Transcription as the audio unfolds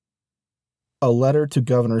A letter to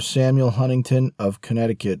Governor Samuel Huntington of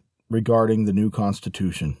Connecticut regarding the new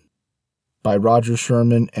Constitution by Roger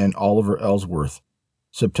Sherman and Oliver Ellsworth,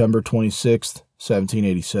 September 26,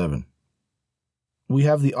 1787. We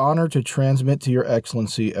have the honor to transmit to Your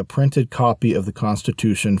Excellency a printed copy of the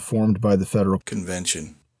Constitution formed by the Federal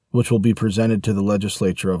Convention, which will be presented to the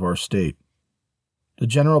legislature of our state. The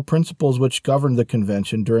general principles which governed the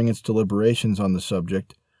Convention during its deliberations on the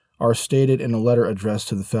subject are stated in a letter addressed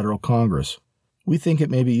to the Federal Congress. We think it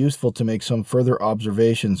may be useful to make some further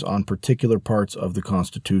observations on particular parts of the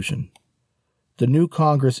Constitution. The new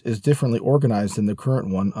Congress is differently organized than the current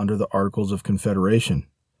one under the Articles of Confederation,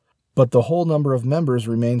 but the whole number of members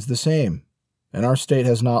remains the same, and our state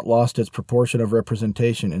has not lost its proportion of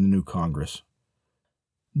representation in the new Congress.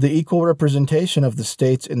 The equal representation of the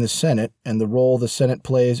states in the Senate and the role the Senate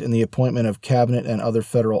plays in the appointment of cabinet and other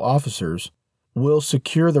federal officers will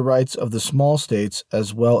secure the rights of the small states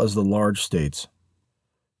as well as the large states.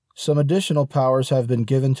 Some additional powers have been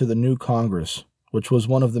given to the new Congress, which was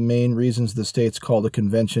one of the main reasons the states called a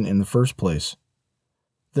convention in the first place.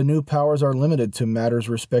 The new powers are limited to matters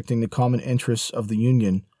respecting the common interests of the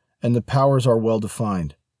Union, and the powers are well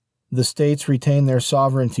defined. The states retain their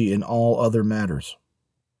sovereignty in all other matters.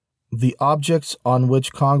 The objects on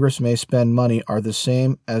which Congress may spend money are the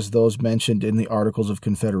same as those mentioned in the Articles of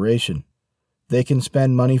Confederation. They can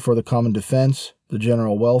spend money for the common defense, the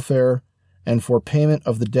general welfare, and for payment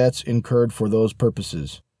of the debts incurred for those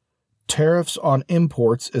purposes. Tariffs on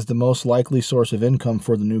imports is the most likely source of income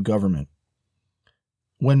for the new government.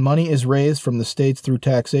 When money is raised from the states through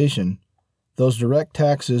taxation, those direct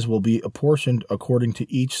taxes will be apportioned according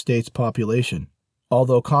to each state's population,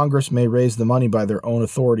 although Congress may raise the money by their own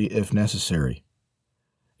authority if necessary.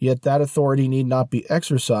 Yet that authority need not be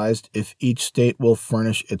exercised if each state will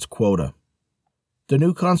furnish its quota. The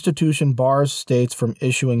new Constitution bars states from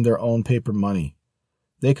issuing their own paper money.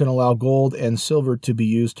 They can allow gold and silver to be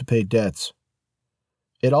used to pay debts.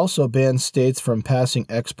 It also bans states from passing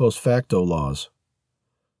ex post facto laws.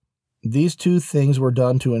 These two things were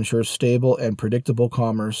done to ensure stable and predictable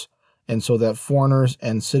commerce, and so that foreigners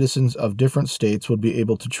and citizens of different states would be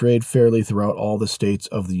able to trade fairly throughout all the states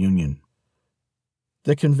of the Union.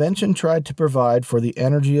 The Convention tried to provide for the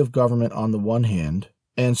energy of government on the one hand,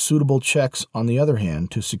 and suitable checks on the other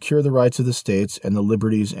hand to secure the rights of the states and the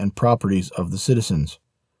liberties and properties of the citizens.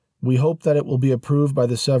 We hope that it will be approved by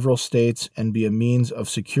the several states and be a means of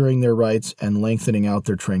securing their rights and lengthening out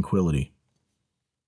their tranquility.